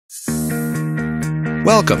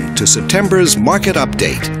Welcome to September's Market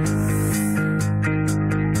Update.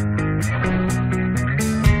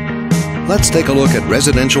 Let's take a look at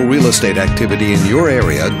residential real estate activity in your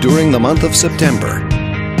area during the month of September.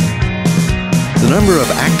 The number of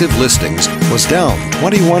active listings was down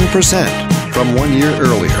 21% from 1 year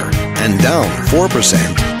earlier and down 4%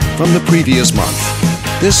 from the previous month.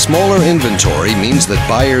 This smaller inventory means that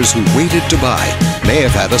buyers who waited to buy may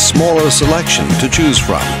have had a smaller selection to choose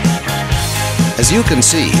from. As you can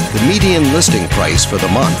see, the median listing price for the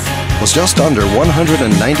month was just under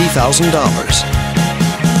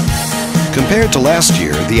 $190,000. Compared to last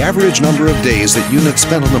year, the average number of days that units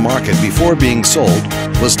spent on the market before being sold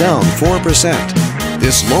was down 4%.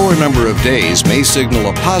 This lower number of days may signal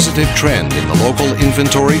a positive trend in the local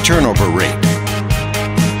inventory turnover rate.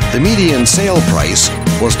 The median sale price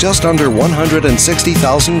was just under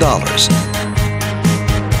 $160,000.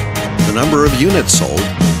 The number of units sold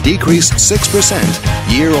decreased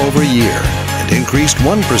 6% year over year and increased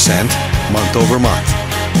 1% month over month.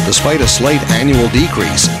 Despite a slight annual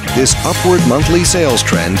decrease, this upward monthly sales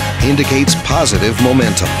trend indicates positive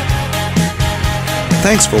momentum.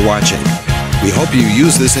 Thanks for watching. We hope you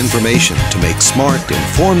use this information to make smart,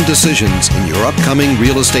 informed decisions in your upcoming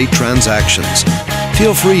real estate transactions.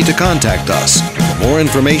 Feel free to contact us for more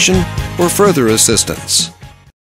information or further assistance.